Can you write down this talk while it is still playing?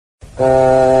Two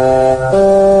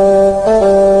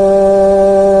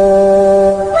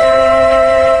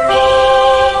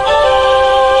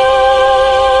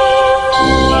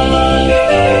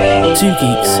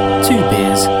Geeks, Two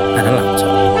Beers and a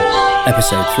Laptop.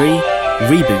 Episode 3,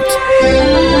 Reboot.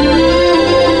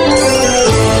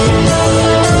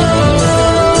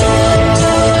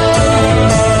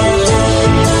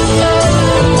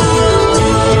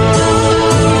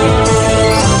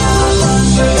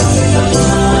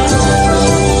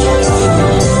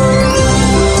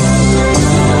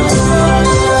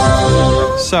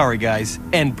 Sorry guys,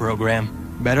 end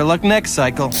program. Better luck next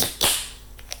cycle.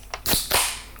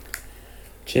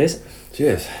 Cheers.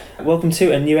 Cheers. Welcome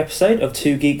to a new episode of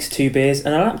Two Geeks, Two Beers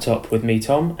and a Laptop with me,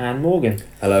 Tom, and Morgan.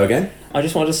 Hello again. I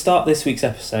just wanted to start this week's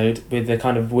episode with a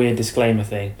kind of weird disclaimer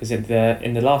thing, because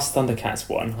in the last Thundercats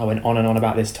one, I went on and on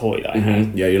about this toy that I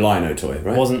had. Yeah, your Lino toy,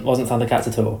 right? Wasn't Thundercats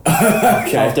at all.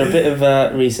 Okay. After a bit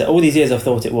of research, all these years I've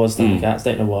thought it was Thundercats,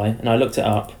 don't know why, and I looked it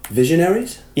up.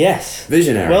 Visionaries? Yes.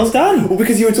 Visionaries. Well done. Well,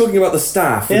 because you were talking about the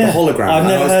staff with Yeah. the hologram. I've and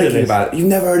never I was heard of thinking this. about it. You've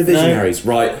never heard of Visionaries,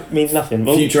 right? Means nothing.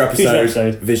 Well, Future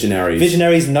episode. Visionaries.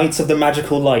 Visionaries, Knights of the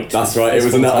Magical Light. That's right. It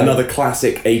was another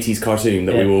classic 80s cartoon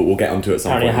that Yeah. we'll get onto at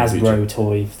some Apparently point a in the future. Hasbro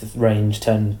toy range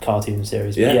turned cartoon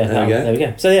series. But Yeah, there we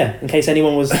go. So yeah, in case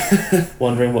anyone was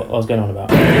wondering what I was going on about.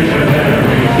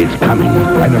 It's coming,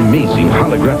 an amazing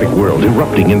holographic world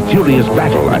erupting in furious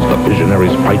battle as the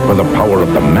visionaries fight for the power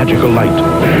of the magical light.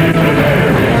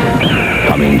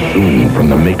 Coming soon from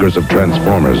the makers of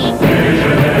Transformers.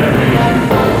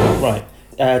 Right.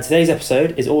 Today's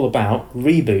episode is all about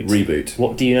Reboot. Reboot.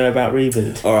 What do you know about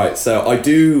Reboot? Alright, so I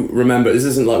do remember, this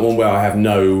isn't like one where I have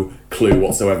no clue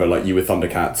whatsoever, like you with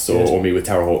Thundercats or me with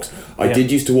Terrorhawks. I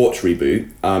did used to watch Reboot.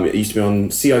 It used to be on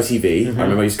CITV. I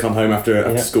remember I used to come home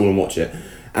after school and watch it.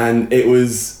 And it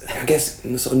was, I guess,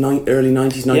 in the sort of early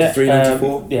 90s, 93,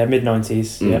 94? Yeah,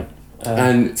 mid-90s, yeah.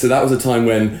 And so that was a time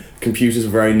when computers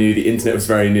were very new, the internet was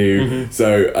very new.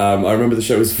 So I remember the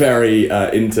show was very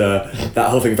into that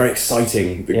whole thing, very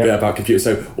exciting about computers.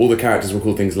 So all the characters were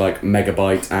called things like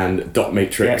Megabyte and Dot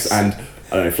Matrix and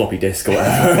I don't know, floppy disk or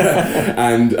whatever.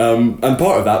 and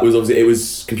part of that was obviously it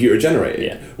was computer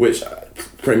generated, which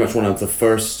pretty much one of the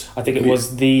first. I think it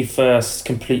was the first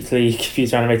completely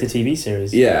computer animated TV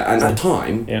series. Yeah, and at the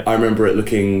time, I remember it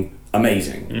looking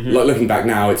amazing. Like looking back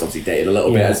now, it's obviously dated a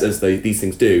little bit as these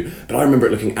things do, but I remember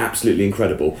it looking absolutely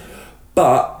incredible.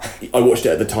 But I watched it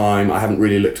at the time. I haven't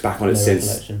really looked back on it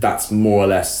since. That's more or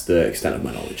less the extent of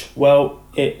my knowledge. Well,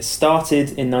 it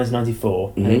started in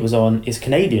 1994 and it was on. It's a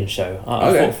Canadian show.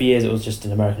 I thought for years it was just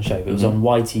an American show, but it was on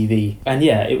YTV. And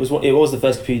yeah, it was the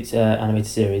first computer animated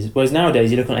series. Whereas nowadays,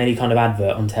 you look on any kind of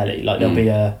advert on telly, like there'll be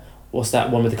a what's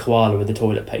that one with the koala with the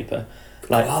toilet paper.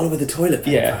 Like koala with the toilet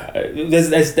paper. Yeah,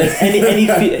 there's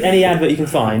any advert you can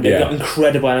find. They've got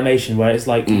incredible animation where it's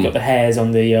like you've got the hairs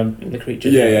on the creature.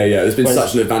 Yeah. There's been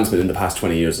such an advancement in the past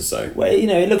 20 years or so. Well,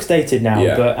 it looks dated now,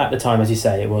 but at the time, as you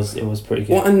say, it was pretty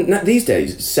good. Well, and these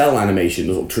days, cell animation,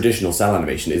 or traditional cell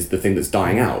animation, is the thing that's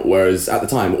dying out. Whereas at the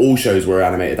time, all shows were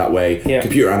animated that way. Yeah.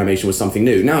 Computer animation was something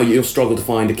new. Now you'll struggle to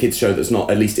find a kids show that's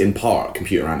not at least in part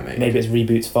computer animated. Maybe it's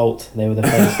Reboot's fault. They were the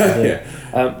first to do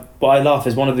it. But I laugh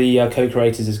as one of the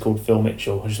co-creators is called Phil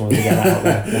Mitchell. I just wanted to get that out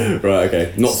there. Right,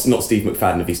 okay. Not Steve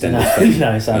McFadden of EastEnders.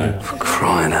 No, sadly not.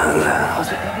 Crying out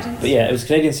loud. But yeah, it was a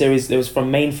Canadian series. It was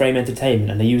from Mainframe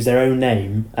Entertainment, and they used their own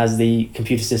name as the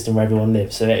computer system where everyone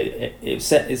lives. So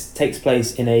it takes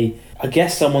place in I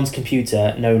guess someone's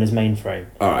computer known as Mainframe.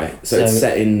 All right. So it's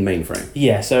set in Mainframe.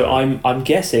 Yeah. So I'm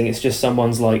guessing it's just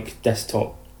someone's like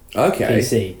desktop. Okay.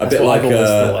 PC. A bit like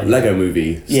a Lego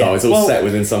movie style. Yeah. It's all set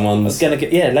within someone's.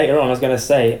 Later on I was gonna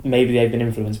say maybe they've been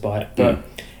influenced by it, but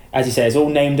as you say, it's all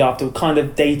named after kind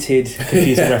of dated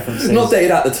computer references. Not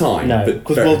dated at the time. No,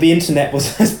 because the internet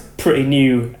was pretty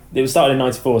new. It was started in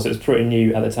 '94, so it was pretty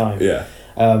new at the time. Yeah.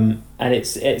 And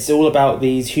it's all about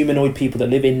these humanoid people that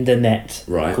live in the net,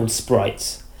 called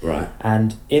sprites. Right.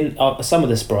 And in some of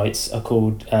the sprites are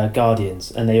called Guardians,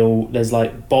 and there's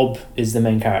like Bob is the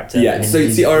main character. Yeah. So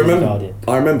see, I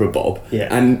remember Bob. Yeah.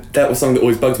 And that was something that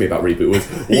always bugged me about Reboot was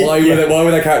why were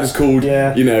their characters called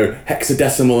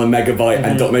Hexadecimal and Megabyte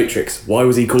and Dot Matrix? Why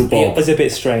was he called Bob? It was a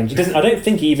bit strange. I don't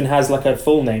think he even has like a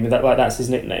full name. That's his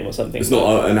nickname or something. It's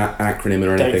not an acronym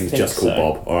or anything. It's just called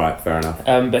Bob. All right, fair enough.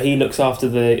 But he looks after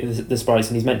the sprites,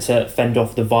 and he's meant to fend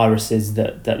off the viruses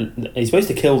that he's supposed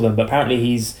to kill them, but apparently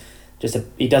he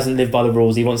doesn't live by the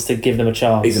rules. He wants to give them a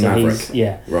chance. He's a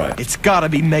maverick. Right. It's gotta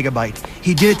be Megabyte.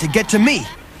 He did it to get to me,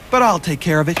 but I'll take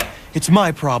care of it. It's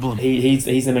my problem. He's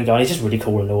the main guy. He's just really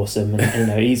cool and awesome,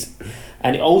 and he's.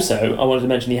 And also, I wanted to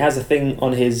mention he has a thing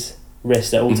on his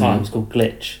wrist at all times called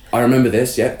Glitch. I remember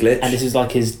this, yeah, Glitch. And this is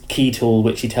like his key tool,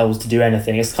 which he tells to do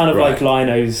anything. It's kind of like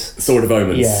Lino's Sword of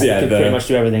Omens. Yeah, it can pretty much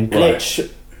do everything.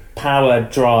 Glitch, power,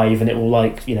 drive, and it will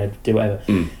like, you know, do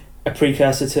whatever. A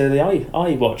precursor to the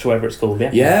iWatch, or whatever it's called.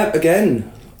 Yeah,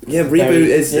 again. Yeah, Reboot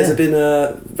has been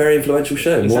a very influential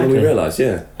show, more than we realise,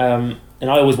 and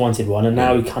I always wanted one, and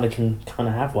now we can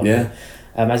have one. Yeah.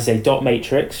 As you say, Dot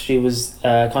Matrix, she was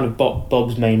kind of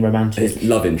Bob's main romantic... His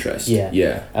love interest.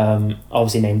 Yeah.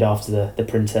 Obviously named after the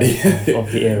printer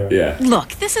of the era. Yeah. Look,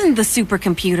 this isn't the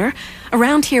supercomputer.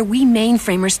 Around here, we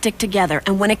mainframers stick together,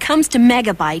 and when it comes to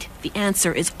Megabyte, the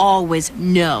answer is always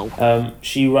no.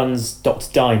 She runs Dot's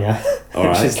Diner,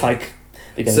 which is like...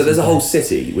 So there's a whole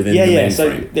city within the mainframe. So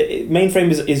the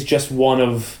mainframe is just one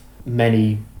of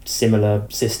many similar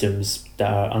systems that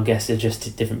are, I guess, are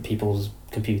just different people's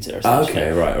computer.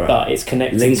 Okay, right. But it's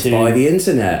connected linked to by the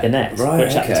internet. The net, right,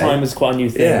 which at the time was quite a new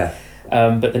thing. Yeah.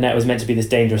 But the net was meant to be this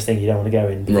dangerous thing you don't want to go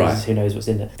in because who knows what's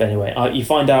in it. But anyway, you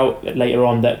find out later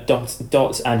on that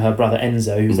Dot and her brother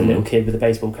Enzo, who's a little kid with a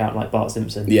baseball cap like Bart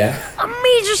Simpson. Yeah. A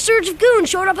major surge of goons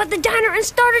showed up at the diner and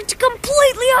started to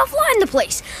completely offline the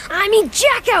place. I mean,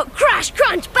 jack out, crash,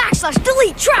 crunch, /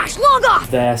 delete, trash, log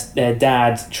off. Their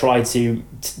dad tried to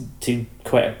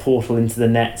create a portal into the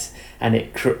net, and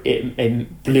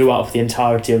it blew up the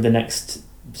entirety of the next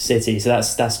city. So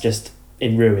that's just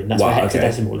in ruin. That's where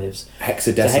Hexadecimal lives.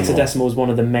 Hexadecimal. So Hexadecimal is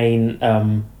one of the main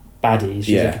baddies.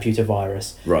 She's a computer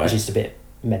virus. Right. She's just a bit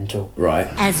mental. Right.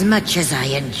 As much as I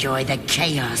enjoy the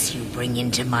chaos you bring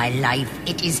into my life,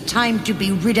 it is time to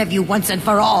be rid of you once and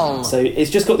for all. So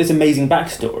it's just got this amazing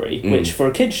backstory, which for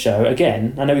a kids show,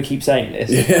 again, I know we keep saying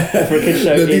this, for a kids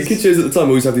show these kids shows at the time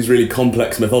always have these really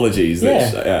complex mythologies.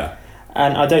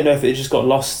 And I don't know if it just got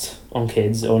lost on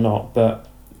kids or not, but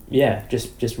yeah,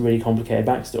 just really complicated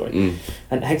backstory.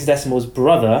 And Hexadecimal's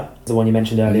brother, the one you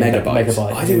mentioned earlier,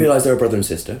 Megabyte. I didn't realise they were brother and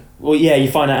sister. Well, yeah,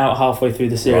 you find that out halfway through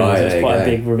the series. It was quite a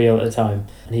big reveal at the time.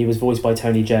 And he was voiced by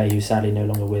Tony Jay, who's sadly no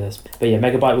longer with us. But yeah,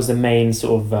 Megabyte was the main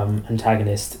sort of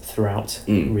antagonist throughout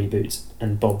Reboot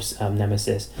and Bob's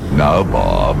nemesis. Now,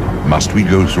 Bob, must we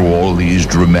go through all these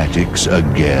dramatics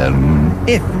again?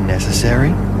 If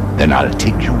necessary. Then I'll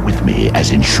take you with me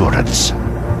as insurance.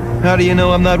 How do you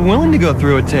know I'm not willing to go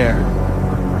through a tear?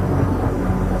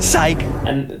 Psych!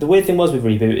 And the weird thing was with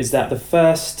Reboot is that the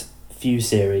first few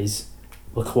series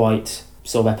were quite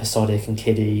sort of episodic and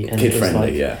kiddie. And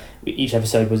kid-friendly, each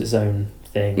episode was its own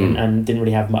thing and didn't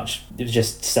really have much. It was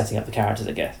just setting up the characters,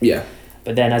 I guess. Yeah.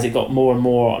 But then as it got more and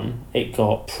more on, it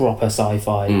got proper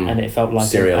sci-fi and it felt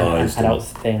like an adult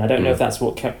thing. I don't know if that's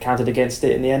what counted against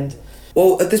it in the end.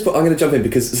 Well, at this point, I'm going to jump in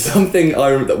because one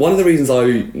of the reasons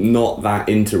I'm not that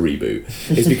into Reboot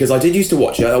is because I did used to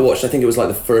watch it. I think it was like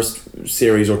the first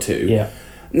series or two. Yeah.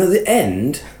 Now, the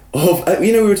end of...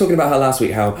 we were talking about how last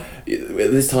week, how at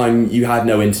this time you had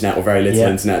no internet or very little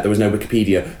internet. There was no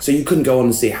Wikipedia. So you couldn't go on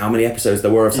and see how many episodes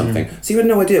there were of something. So you had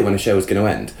no idea when a show was going to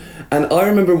end. And I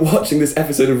remember watching this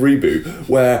episode of Reboot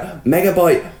where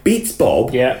Megabyte beats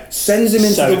Bob, sends him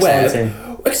into the web...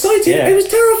 Exciting! Yeah. It was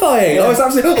terrifying. I was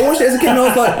absolutely. I watched it as a kid and I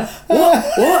was like,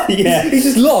 "What? He's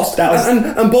just lost."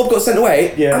 And Bob got sent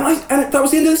away. Yeah. And that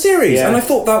was the end of the series. Yeah. And I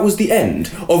thought that was the end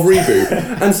of Reboot.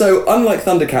 And so, unlike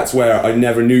Thundercats, where I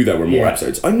never knew there were more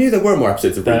episodes, I knew there were more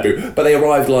episodes of Reboot, but they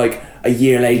arrived like a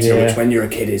year later, which when you're a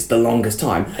kid is the longest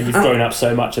time. And you've grown up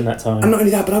so much in that time. And not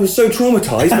only that, but I was so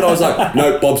traumatised that I was like,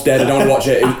 "No, Bob's dead. I don't want to watch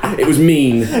it. It was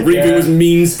mean. Reboot was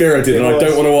mean-spirited, and I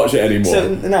don't want to watch it anymore."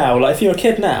 So now, like, if you're a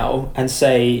kid now and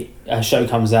say a show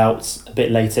comes out a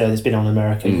bit later, it's been on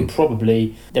America, you could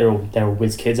probably, they're all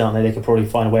whiz kids, aren't they? They could probably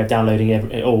find a way of downloading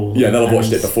it all. Yeah, they'll have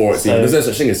watched it before it's even. There's no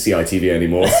such thing as CITV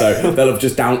anymore, so they'll have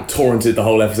just torrented the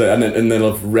whole episode and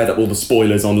they'll have read up all the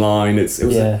spoilers online. It's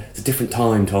a different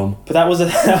time, Tom. But that was the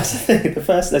thing. The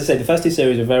first two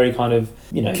series were very kind of,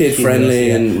 kid friendly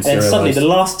and then suddenly the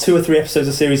last 2 or 3 episodes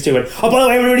of series 2 went, oh, by the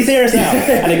way, we're really serious now.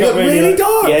 And it got really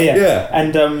dark. Yeah.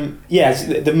 And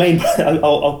the main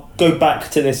I'll go back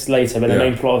to this later, but the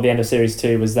main plot of the end of series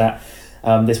 2 was that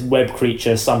this web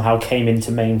creature somehow came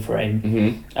into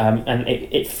mainframe, and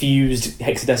it fused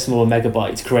hexadecimal and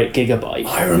megabyte to create gigabyte.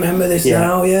 I remember this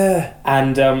now,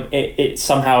 and it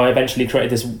somehow eventually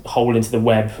created this hole into the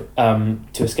web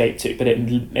to escape to, but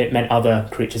it meant other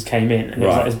creatures came in, and it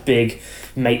was like this big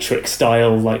Matrix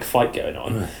style like fight going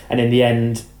on, and in the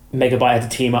end Megabyte had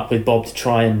to team up with Bob to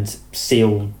try and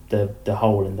seal the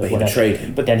hole in the whatever. Betrayed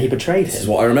him. But then he betrayed him. This is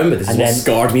what I remember. This is what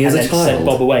scarred me as a child. And then sent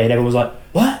Bob away, and everyone was like,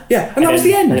 what? Yeah, and that was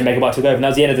the end. And then Megabyte took over, and that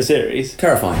was the end of the series.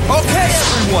 Terrifying. Okay,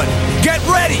 everyone, get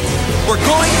ready. We're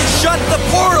going to shut the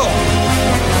portal.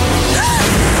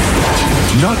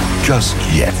 Not just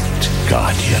yet,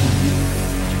 Guardian.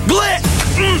 Glit!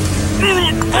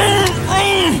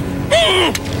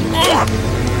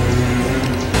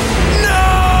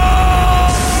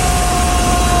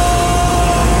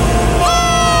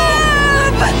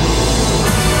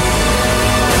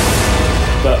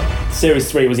 But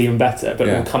Series 3 was even better, but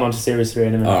we'll come on to Series 3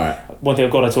 in a minute. All right. One thing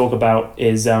I've got to talk about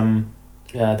is the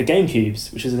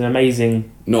GameCubes, which is an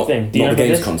amazing thing. Do you know the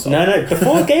games this? console. No,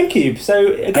 before GameCube.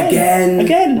 So again,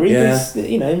 reboots,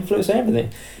 influence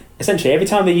everything. Essentially, every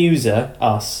time the user,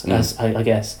 us, as I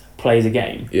guess, plays a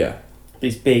game,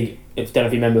 these big, don't know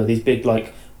if you remember, these big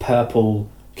like purple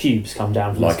cubes come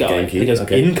down from the sky. It goes,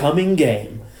 incoming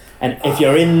game. And if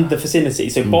you're in the vicinity,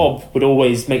 so Bob would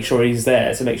always make sure he's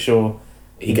there to make sure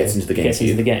he gets into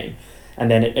the game.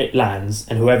 And then it lands,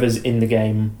 and whoever's in the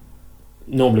game,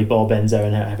 normally Bob, Enzo,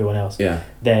 and everyone else,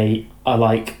 they are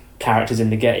like characters in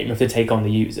the game if they take on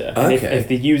the user. And if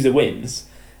the user wins,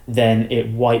 then it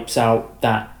wipes out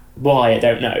that. Why, I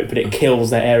don't know, but it kills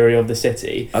that area of the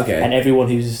city. And everyone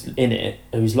who's in it,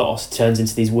 who's lost, turns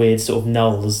into these weird sort of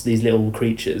nulls, these little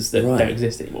creatures that don't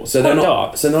exist anymore. So they're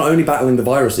not only battling the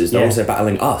viruses, they're also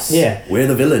battling us. Yeah. We're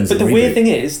the villains. But the weird thing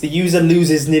is, the user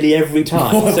loses nearly every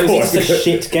time. So it's just a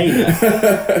shit gamer.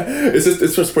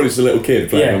 it's just probably just a little kid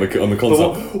playing on the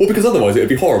console. Well, because otherwise it would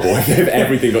be horrible if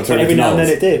everything got turned into every now and nulls.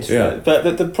 then it did. Yeah.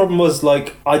 But the problem was,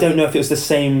 like, I don't know if it was the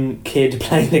same kid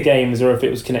playing the games or if it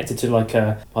was connected to like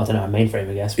a mainframe,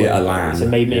 I guess. A LAN. So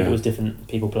maybe it was different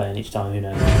people playing each time, who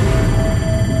knows.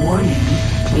 Warning,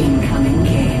 incoming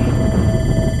game.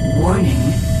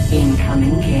 Warning,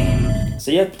 incoming game.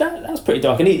 So yeah, that was pretty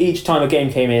dark. And each time a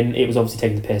game came in, it was obviously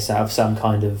taking the piss out of some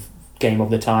kind of game of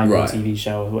the time, or TV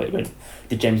show. It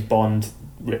did James Bond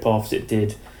rip-offs, it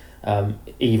did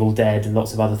Evil Dead and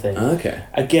lots of other things.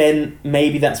 Again,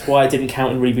 maybe that's why it didn't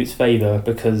count in Reboot's favour,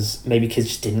 because maybe kids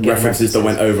just didn't get references that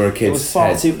went over a kid's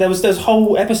head. There was a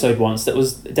whole episode once that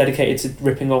was dedicated to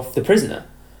ripping off The Prisoner.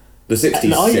 The 60s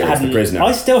series, The Prisoner.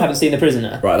 I still haven't seen The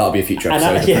Prisoner. Right, that'll be a future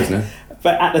episode, The Prisoner.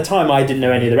 But at the time, I didn't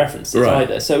know any of the references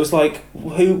either. So it was like,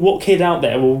 what kid out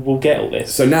there will get all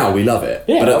this? So now we love it.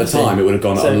 Yeah, but at the time, it would have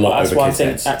gone a lot over kids'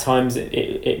 heads. That's why I think at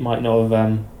times it might not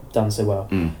have done so well.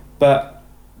 But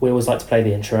we always like to play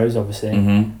the intros,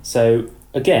 obviously. So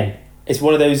again, it's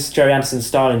one of those Jerry Anderson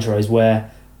style intros where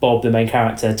Bob, the main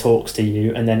character, talks to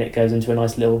you, and then it goes into a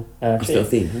nice little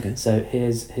theme. Okay. So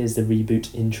here's the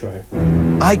Reboot intro.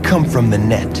 I come from the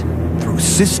net, through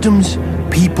systems,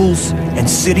 peoples, and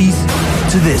cities,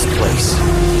 to this place,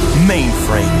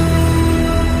 Mainframe.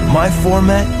 My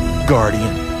format,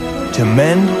 Guardian, to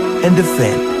mend and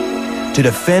defend, to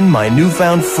defend my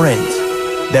newfound friends,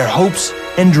 their hopes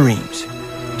and dreams,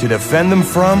 to defend them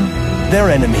from their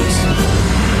enemies.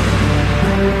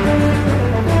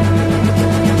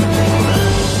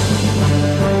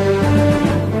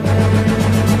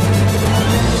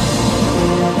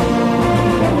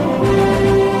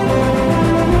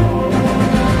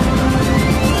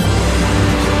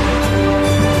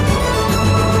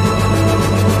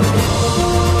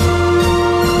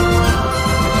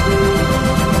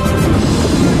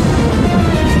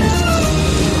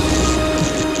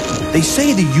 They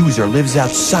say the user lives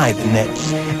outside the net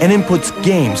and inputs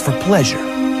games for pleasure.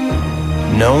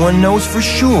 No one knows for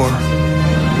sure,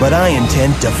 but I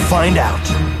intend to find out.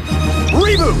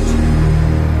 Reboot!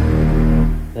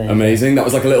 Amazing. That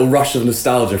was like a little rush of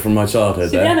nostalgia from my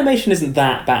childhood. See, the animation isn't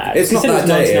that bad. It's not that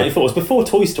dated. 1994. It was before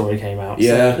Toy Story came out.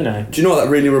 Yeah. So, you know. Do you know what that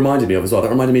really reminded me of as well? That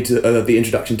reminded me to the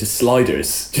introduction to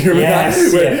Sliders. Do you remember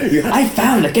that? I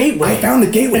found a gateway.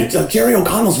 It's like Jerry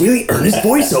O'Connell's really earnest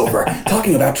voiceover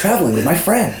talking about traveling with my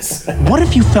friends. What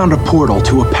if you found a portal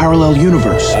to a parallel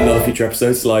universe? Another future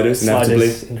episode, Sliders, inevitably.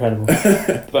 Sliders, incredible.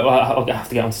 But I'll have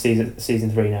to get on to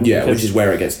season 3 now. Yeah, which is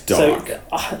where it gets dark. So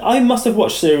I must have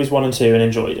watched series 1 and 2 and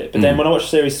enjoyed it. But then when I watched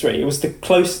series 3, it was the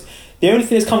only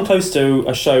thing that's come close to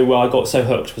a show where I got so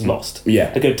hooked was Lost.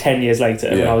 Yeah. A good 10 years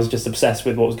later, when I was just obsessed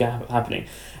with what was happening.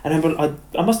 And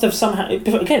I must have somehow,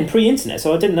 again, pre-internet,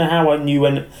 so I didn't know how I knew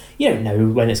when. You don't know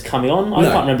when it's coming on. I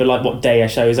can't remember what day a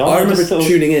show's on. I remember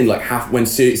tuning in when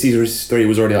season 3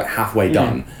 was already halfway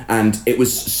done, and it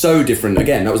was so different.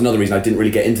 Again, that was another reason I didn't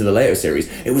really get into the later series.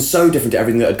 It was so different to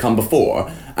everything that had come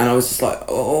before, and I was just like,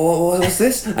 oh, what's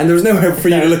this? And there was nowhere for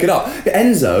you to look it up.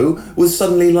 Enzo was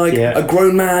suddenly a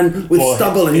grown man with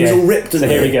stubble, and he was all ripped. So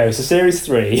here we go. So series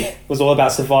 3 was all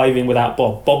about surviving without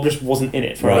Bob. Bob just wasn't in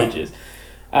it for ages.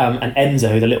 And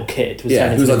Enzo, the little kid, was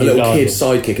who's like the little kid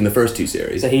sidekick in the first 2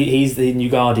 series. So he's the new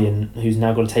Guardian who's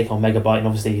now got to take on Megabyte, and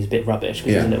obviously he's a bit rubbish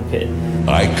because he's a little kid.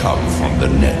 I come from the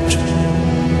net,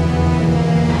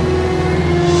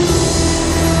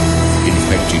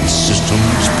 infecting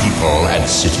systems, people, and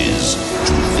cities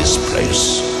to this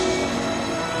place.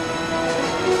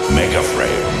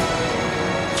 Megaframe.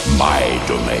 My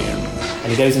domain.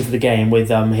 And he goes into the game with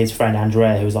his friend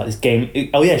Andrea, who was like this game...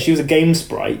 Oh yeah, she was a game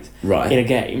sprite in a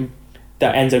game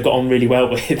that Enzo got on really well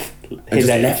with. And just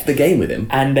left the game with him.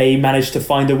 And they managed to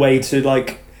find a way to,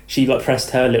 like... She, like,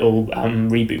 pressed her little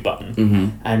reboot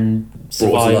button and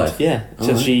survived. Yeah,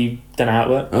 so she... Don't know how it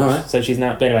worked. Right. So she's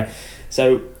now... But anyway,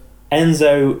 so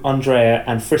Enzo, Andrea,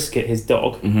 and Frisket, his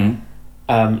dog...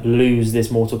 lose this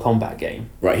Mortal Kombat game.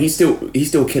 Right, he's still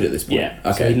a kid at this point. Yeah,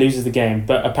 okay. So he loses the game.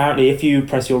 But apparently if you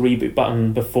press your reboot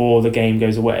button before the game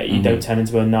goes away, you don't turn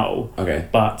into a null. Okay.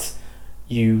 But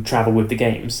you travel with the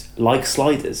games, like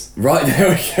sliders. Right, there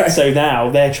we go. So now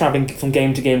they're travelling from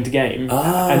game to game to game.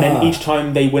 And then each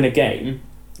time they win a game,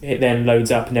 it then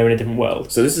loads up and they're in a different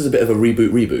world. So this is a bit of a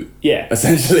reboot. Yeah.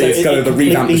 Essentially, so it's kind of the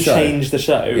revamp the show. Changed the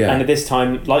show. Yeah. And at this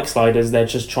time, like sliders, they're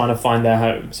just trying to find their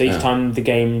home. So each time the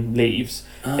game leaves,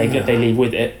 they leave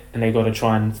with it, and they've got to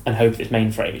try and hope it's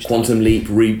mainframe each time. Quantum Leap,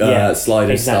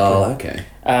 slider style. Okay.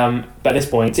 But at this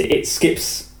point, it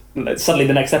skips. Suddenly,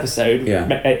 the next episode,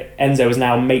 Enzo is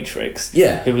now Matrix.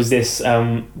 Yeah. Who was this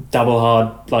double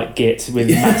hard like git with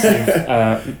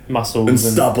massive muscles and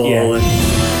stubble.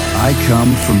 I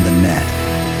come from the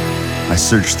net. I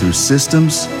search through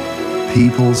systems,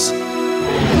 peoples,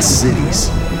 and cities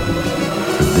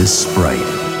for this sprite,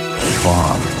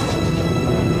 Bob,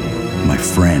 my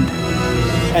friend.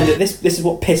 And this is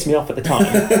what pissed me off at the time,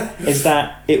 is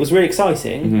that it was really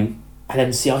exciting, and then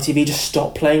CITV just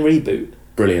stopped playing Reboot.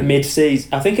 Brilliant.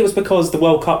 Mid-season. I think it was because the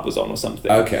World Cup was on or something.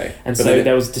 Okay. And but so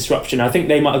there was disruption. I think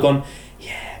they might have gone,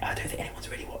 I don't think anyone's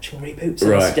really watching Reboot, so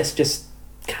let's just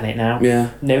can it now. Yeah.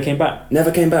 Never came back.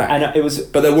 And it was...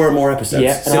 But there were more episodes.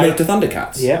 Yeah. Similar to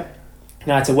Thundercats. Yeah.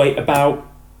 And I had to wait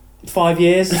about 5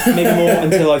 years, maybe more,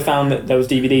 until I found that there was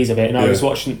DVDs of it, and I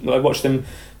watched them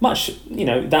much,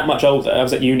 that much older. I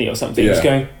was at uni or something, just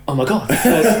going, oh my god,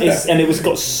 and it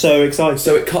got so exciting.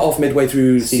 So it cut off midway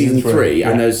through season 3,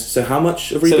 and so how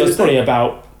much of Reboot? So there's probably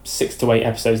about 6 to 8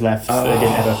 episodes left. So they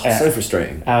didn't ever air. So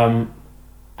frustrating.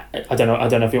 I don't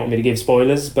know if you want me to give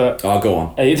spoilers, but go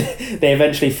on. They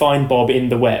eventually find Bob in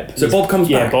the web. So Bob comes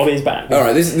back. Yeah, Bob is back. All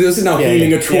right, this is now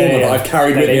healing a trauma that I've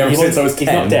carried with me ever since I was 10.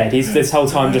 He's not dead. He's this whole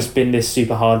time just been this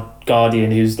super hard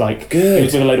guardian who's like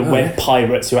who's with a load of web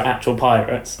pirates who are actual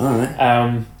pirates. All right.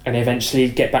 And they eventually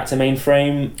get back to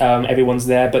mainframe. Everyone's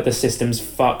there, but the system's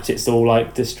fucked. It's all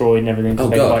like destroyed and everything. Because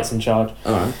Megabyte's in charge.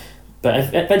 All right.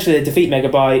 But eventually they defeat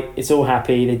Megabyte. It's all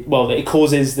happy. It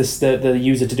causes the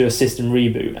user to do a system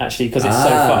reboot, actually, because it's so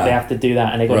fucked. They have to do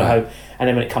that, and they got to hope. And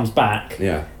then when it comes back,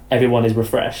 everyone is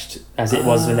refreshed as it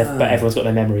was, but everyone's got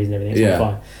their memories and everything. It's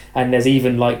all fine. And there's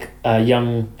even like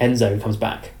young Enzo who comes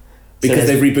back because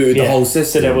they've rebooted the whole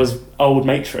system. So there was old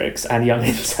Matrix and young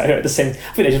Enzo at the same. I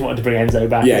think they just wanted to bring Enzo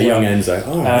back. Yeah, young Enzo.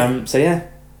 Oh, right. So yeah.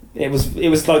 It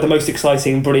was like the most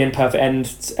exciting, brilliant, perfect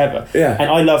end ever. Yeah.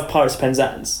 And I love Pirates of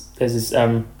Penzance. There's this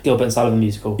Gilbert and Sullivan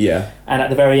musical. Yeah. And at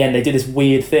the very end, they did this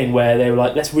weird thing where they were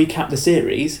like, let's recap the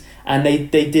series. And they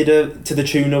did to the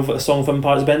tune of a song from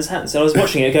Pirates of Penzance. And I was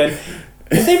watching it going,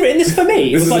 have they written this for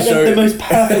me? It was like the most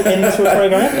perfect end to a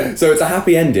program ever. So it's a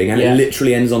happy ending and it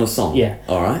literally ends on a song. Yeah.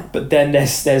 All right. But then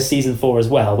there's season 4 as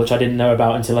well, which I didn't know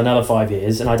about until another 5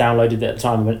 years. And I downloaded it at the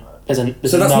time and went, so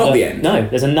that's not the end? No,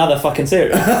 there's another fucking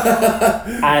series.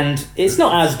 And it's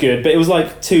not as good, but it was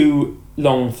like 2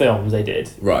 long films they did.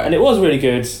 Right. And it was really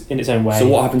good in its own way. So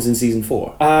what happens in season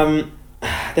 4?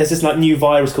 There's this like new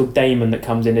virus called Damon that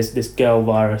comes in, this girl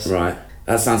virus. Right.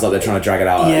 That sounds like they're trying to drag it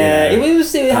out. Yeah,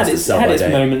 it had its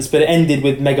moments, but it ended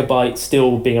with Megabyte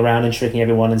still being around and tricking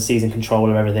everyone and seizing control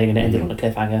of everything, and it ended on a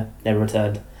cliffhanger, never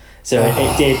returned. So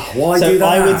it did. Why do that?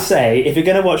 I would say, if you're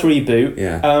going to watch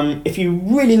Reboot, if you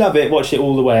really love it, watch it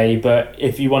all the way. But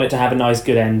if you want it to have a nice,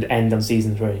 good end on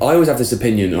season 3. I always have this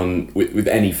opinion with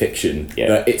any fiction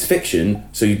that it's fiction,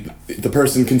 so the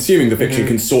person consuming the fiction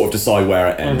can sort of decide where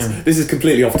it ends. This is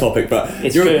completely off topic,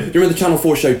 but you remember the Channel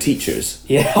 4 show Teachers?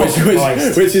 Yeah,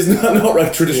 which is not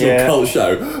a traditional cult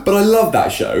show, but I love that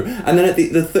show. And then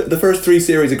the first 3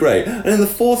 series are great, and in the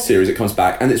 4th series it comes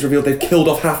back and it's revealed they've killed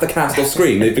off half the cast off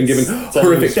screen. They've been given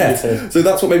horrific deaths. So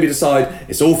that's what made me decide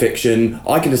it's all fiction.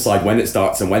 I can decide when it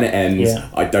starts and when it ends.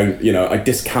 I don't, I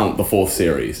discount the 4th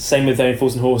series. Same with Only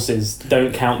Fools and Horses.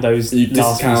 Don't count those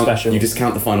last 2 specials. You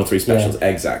discount the final 3 specials,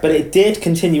 exactly. But it did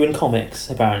continue in comics,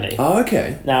 apparently. Oh,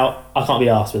 okay. Now, I can't be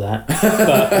arsed with that,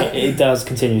 but it does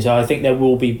continue. So I think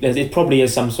it probably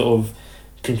is some sort of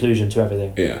conclusion to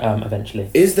everything eventually.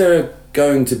 Is there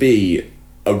going to be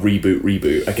a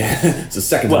reboot again. It's the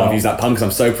second time I've used that pun because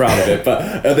I'm so proud of it,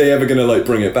 but are they ever going to like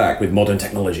bring it back with modern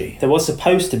technology? There was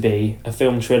supposed to be a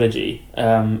film trilogy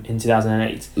in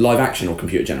 2008. Live action or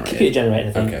computer generated? Computer generated,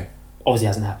 I think. Okay. Obviously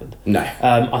hasn't happened. No.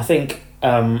 I think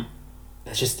there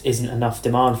just isn't enough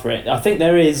demand for it. I think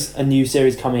there is a new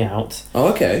series coming out.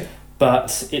 Oh, okay.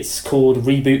 But it's called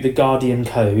Reboot the Guardian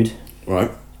Code.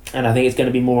 Right. And I think it's going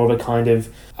to be more of a kind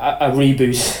of a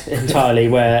reboot entirely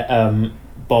where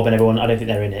Bob and everyone, I don't think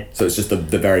they're in it. So it's just the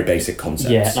very basic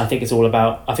concepts. Yeah, and I think it's all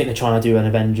about, I think they're trying to do an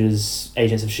Avengers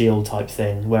Agents of S.H.I.E.L.D. type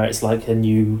thing where it's like a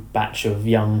new batch of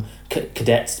young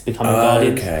cadets becoming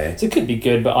Guardians. Okay. So it could be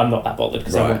good, but I'm not that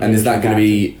bothered. Right, and is that going to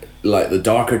be like the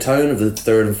darker tone of the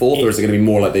third and fourth, or is it going to be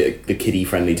more like the kiddie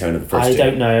friendly tone of the first two? I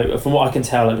don't know. From what I can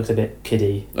tell, it looks a bit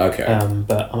kiddie. Okay.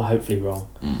 But I'm hopefully wrong.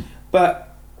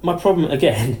 But my problem,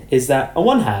 again, is that on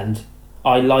one hand,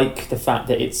 I like the fact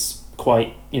that it's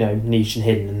quite, niche and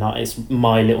hidden, and that it's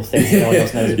my little thing that no one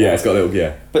else knows about. Yeah, it's got a little,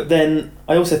 yeah. But then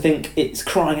I also think it's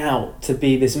crying out to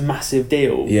be this massive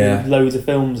deal with loads of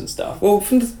films and stuff. Well,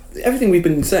 from everything we've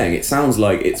been saying, it sounds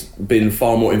like it's been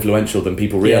far more influential than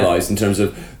people realise in terms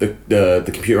of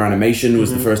the computer animation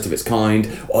was the first of its kind.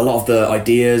 A lot of the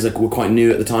ideas were quite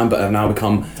new at the time, but have now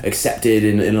become accepted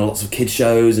in lots of kids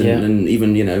shows and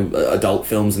even adult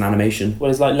films and animation. Well,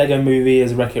 there's like Lego Movie,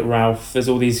 there's Wreck-It Ralph, there's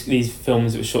all these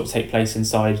films which sort of take place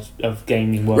inside of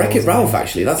gaming worlds. Wreck-It Ralph,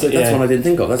 actually, that's one I didn't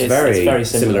think of. That's very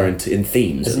similar in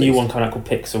themes. There's a new one coming out called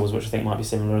Pixels, which I think might be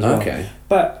similar as well. Okay.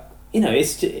 But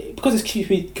it's because it's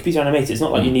computer animated. It's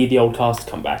not like you need the old cast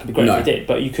to come back. It'd be great if they did,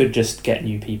 but you could just get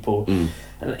new people. And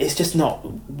it's just not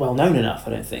well known enough,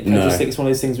 I don't think. I just think it's one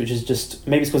of those things which is just,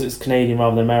 maybe it's because it's Canadian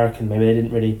rather than American. Maybe they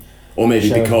didn't really. Or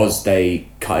maybe because they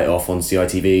cut it off on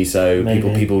CITV, so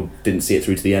people didn't see it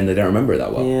through to the end. They don't remember it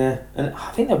that well. Yeah, and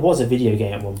I think there was a video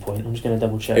game at one point. I'm just going to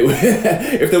double check.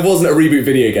 If there wasn't a reboot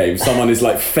video game, someone is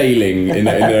like failing in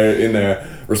their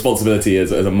responsibility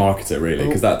as a marketer, really,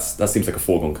 because that seems like a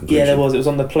foregone conclusion. Yeah, there was. It was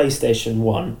on the PlayStation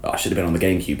 1. Oh, I should have been on the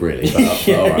GameCube, really. But,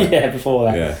 yeah, before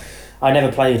that. Yeah. I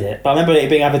never played it, but I remember it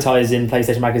being advertised in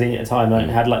PlayStation Magazine at the time. It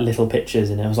had like little pictures,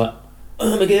 and I was like,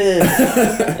 oh my god!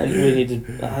 And you really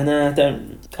needed. I don't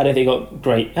think it got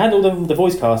great. It had all the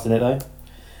voice cast in it though.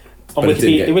 On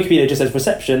Wikipedia, it just says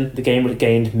reception. The game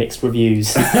gained mixed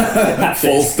reviews.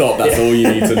 Full stop. That's all you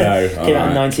need to know. Came out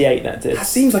in '98. That did. That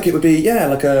seems like it would be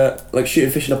like shooting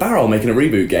fish in a barrel, making a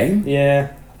reboot game.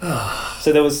 Yeah.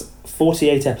 So there was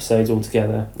 48 episodes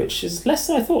altogether, which is less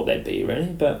than I thought they'd be, really.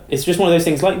 But it's just one of those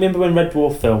things, like, remember when Red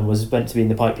Dwarf film was meant to be in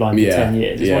the pipeline for 10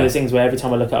 years? It's one of those things where every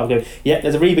time I look at it, I'll go,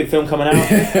 there's a reboot film coming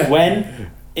out.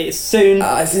 When? It's soon.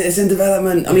 It's in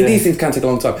development. I mean, these things can take a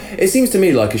long time. It seems to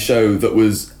me like a show that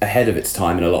was ahead of its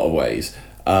time in a lot of ways,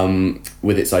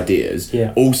 with its ideas.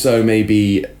 Yeah. Also,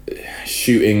 maybe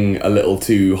shooting a little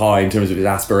too high in terms of its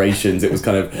aspirations. It was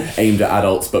kind of aimed at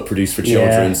adults but produced for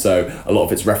children, so a lot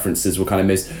of its references were kind of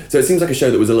missed. So it seems like a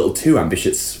show that was a little too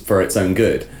ambitious for its own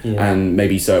good, and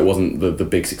maybe so it wasn't the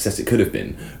big success it could have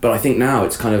been. But I think now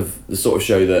it's kind of the sort of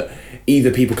show that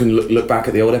either people can look back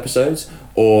at the old episodes,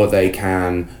 or they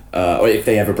can, or if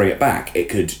they ever bring it back, it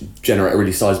could generate a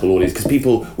really sizable audience, because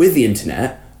people with the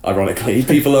internet, ironically,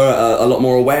 people are a lot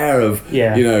more aware of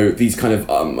these kind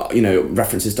of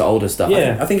references to older stuff.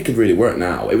 I think it could really work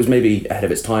now. It was maybe ahead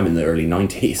of its time in the early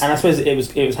 90s, and I suppose it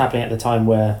was happening at the time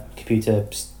where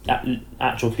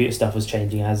actual computer stuff was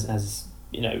changing as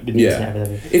with the internet and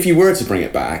everything. If you were to bring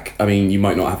it back, I mean, you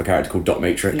might not have a character called Dot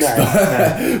Matrix,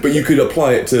 but you could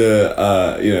apply it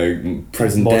to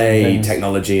present modern day things.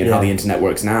 Technology and how the internet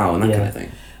works now and that kind of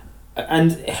thing.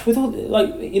 And with all,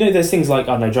 there's things like,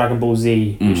 I don't know, Dragon Ball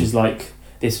Z, which is like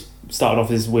this, started off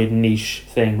as this weird niche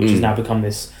thing, which has now become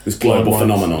this global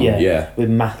phenomenon.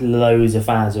 With loads of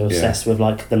fans who are obsessed with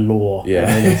like the lore.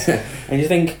 And you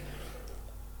think,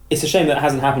 it's a shame that it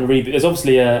hasn't happened to reboot. There's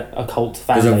obviously a cult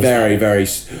fan. There's a very,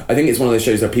 I think it's one of those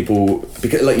shows that people,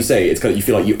 because like you say, it's kind of, you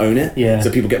feel like you own it. Yeah.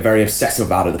 So people get very obsessive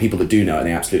about it. The people that do know it, and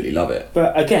they absolutely love it.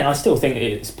 But again, I still think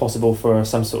it's possible for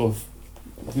some sort of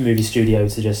movie studio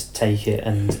to just take it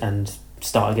and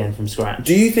start again from scratch.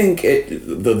 Do you think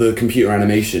the computer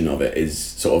animation of it is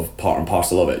sort of part and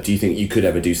parcel of it? Do you think you could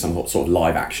ever do some sort of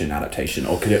live action adaptation,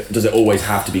 or does it always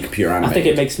have to be computer animated? I think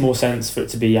it makes more sense for it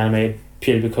to be animated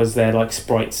purely because they're like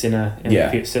sprites in a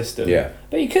computer system. Yeah.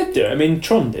 But you could do it. I mean,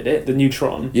 Tron did it, the new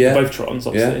Tron. Yeah. Both Trons,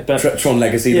 obviously. Yeah. But Tron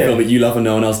Legacy, the film that you love and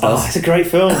no one else does. Oh, it's a great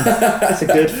film. It's a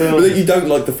good film. But you don't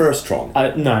like the first Tron?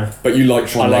 No. But you like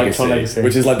Tron Legacy, Tron Legacy,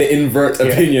 which is like the invert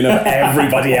opinion of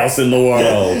everybody else in the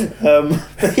world.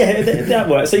 That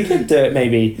works. So you could do it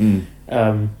maybe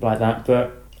like that,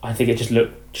 but I think it just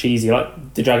looked cheesy,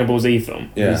 like the Dragon Ball Z film.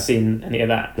 Yeah. Have you seen any of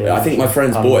that? Yeah, I think my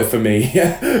friends bought it for me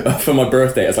for my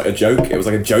birthday as like a joke. It was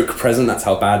like a joke present. That's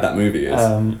how bad that movie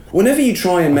is. Whenever you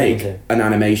try and make an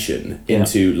animation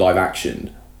into live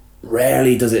action,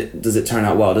 rarely does it turn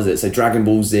out well, does it? So Dragon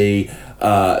Ball Z,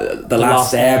 The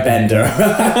Last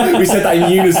Airbender. We said that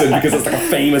in unison because it's like a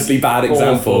famously bad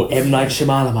example. M. Night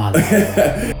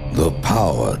Shyamalan. The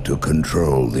power to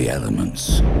control the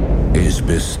elements is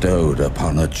bestowed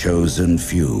upon a chosen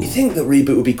few. You think that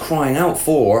Reboot would be crying out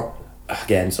for,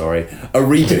 again, sorry, a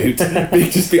reboot?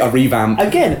 Just be a revamp.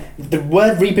 Again, the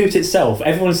word reboot itself,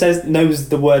 everyone knows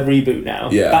the word reboot now.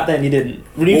 Yeah. Back then you didn't.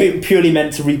 Reboot purely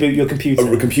meant to reboot your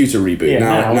computer. A computer reboot.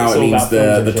 Yeah, now it means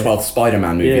the 12th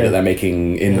Spider-Man movie that they're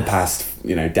making in the past,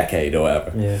 decade or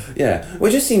whatever. Yeah. Well,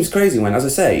 it just seems crazy when, as I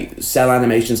say, cell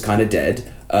animation's kind of dead.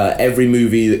 Every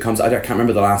movie that comes, I can't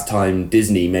remember the last time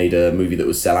Disney made a movie that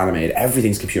was cell animated.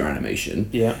 Everything's computer animation.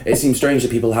 Yeah. It seems strange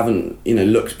that people haven't,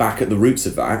 looked back at the roots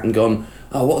of that and gone,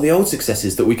 oh, what are the old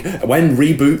successes that when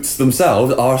reboots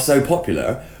themselves are so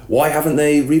popular, why haven't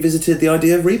they revisited the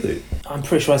idea of reboot? I'm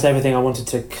pretty sure that's everything I wanted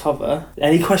to cover.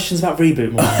 Any questions about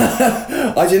reboot, Mark?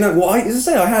 I don't know. Well, as I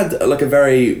say, I had like a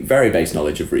very, very base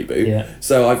knowledge of reboot. Yeah.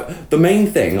 So the main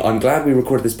thing, I'm glad we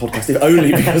recorded this podcast, if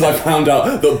only because I found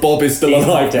out that Bob is still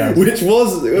alive, which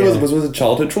was a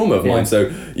childhood trauma of mine. So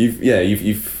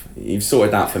you've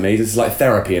sorted that for me. This is like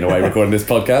therapy in a way, recording this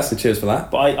podcast. So cheers for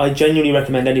that. But I genuinely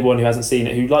recommend anyone who hasn't seen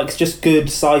it, who likes just good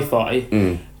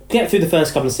sci-fi, get through the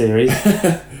first couple of series.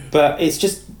 But it's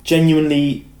just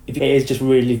genuinely, it is just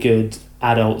really good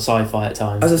adult sci-fi at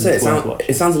times. As I say, it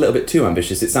sounds a little bit too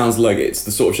ambitious. It sounds like it's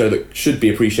the sort of show that should be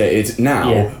appreciated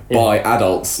now by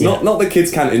adults. Not that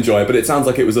kids can't enjoy it, but it sounds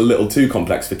like it was a little too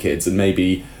complex for kids, and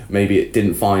maybe it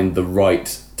didn't find the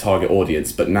right target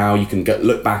audience. But now you can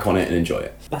look back on it and enjoy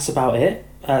it. That's about it.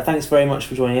 Thanks very much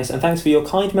for joining us, and thanks for your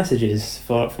kind messages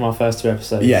from our first two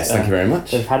episodes. Yes, thank you very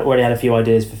much. We've already had a few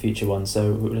ideas for future ones,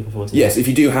 so we're looking forward to Yes, if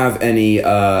you do have any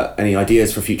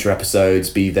ideas for future episodes,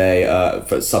 be they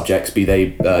for subjects, be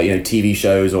they TV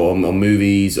shows or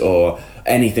movies or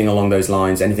anything along those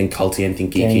lines, anything culty,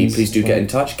 anything geeky, games, please do get in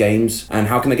touch. Games. And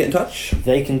how can they get in touch?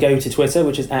 They can go to Twitter,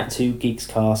 which is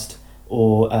 @2geekscast.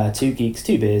 Or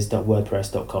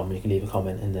 2geeks2beers.wordpress.com. You can leave a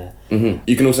comment in there. Mm-hmm.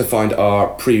 You can also find our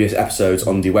previous episodes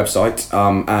on the website,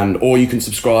 or you can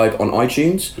subscribe on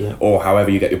iTunes, or however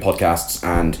you get your podcasts,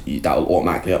 and that will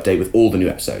automatically update with all the new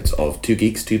episodes of 2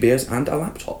 Geeks, 2 Beers, and a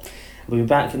Laptop. We'll be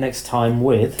back next time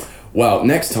with... Well,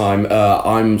 next time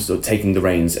I'm sort of taking the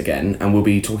reins again, and we'll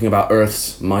be talking about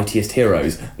Earth's mightiest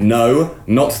heroes. No,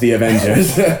 not the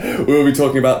Avengers. We'll be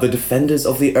talking about the Defenders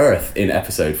of the Earth in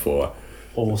episode 4.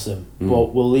 Awesome. Well,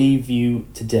 we'll leave you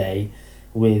today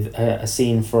with a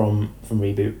scene from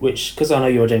Reboot, which, because I know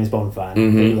you're a James Bond fan,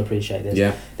 you'll appreciate this.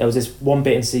 Yeah. There was this one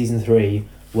bit in season 3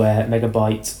 where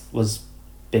Megabyte was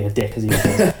being a dick, as he was,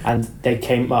 and the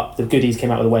goodies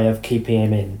came out with a way of keeping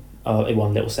him in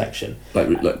one little section.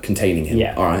 Like containing him?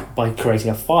 Yeah. All right. By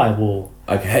creating a firewall.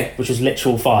 Okay. Which was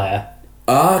literal fire.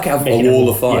 Ah, okay, a wall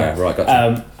of fire. Yeah. Right,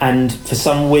 gotcha. And for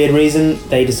some weird reason,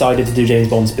 they decided to do James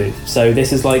Bond spoof. So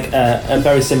this is like a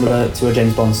very similar to a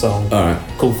James Bond song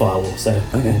called Firewall. So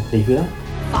okay. Leave you there.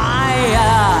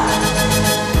 Fire,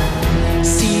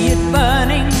 see it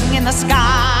burning in the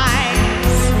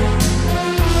skies,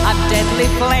 a deadly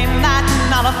flame that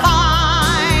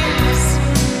nullifies.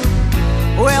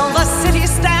 Will the city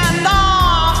stand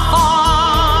or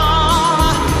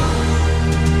fall?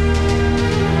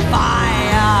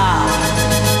 Fire,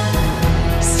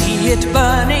 see it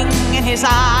burning in his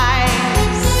eyes.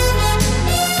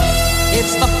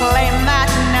 It's the flame that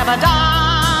never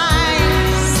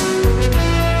dies,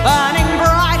 burning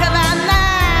brighter than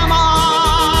them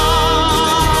all,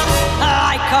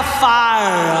 like a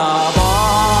fireball.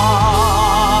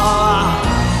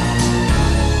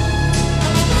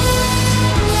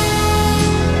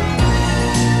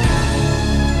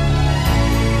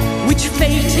 Which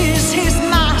fate is his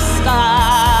master?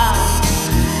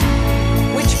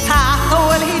 Which path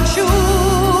will he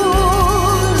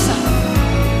choose?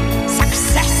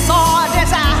 Success or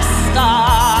disaster?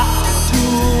 To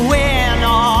win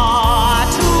or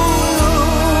to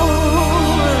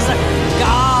lose?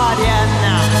 Guardian,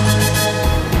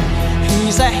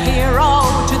 he's a hero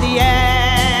to the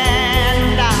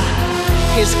end.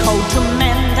 His code to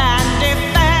mend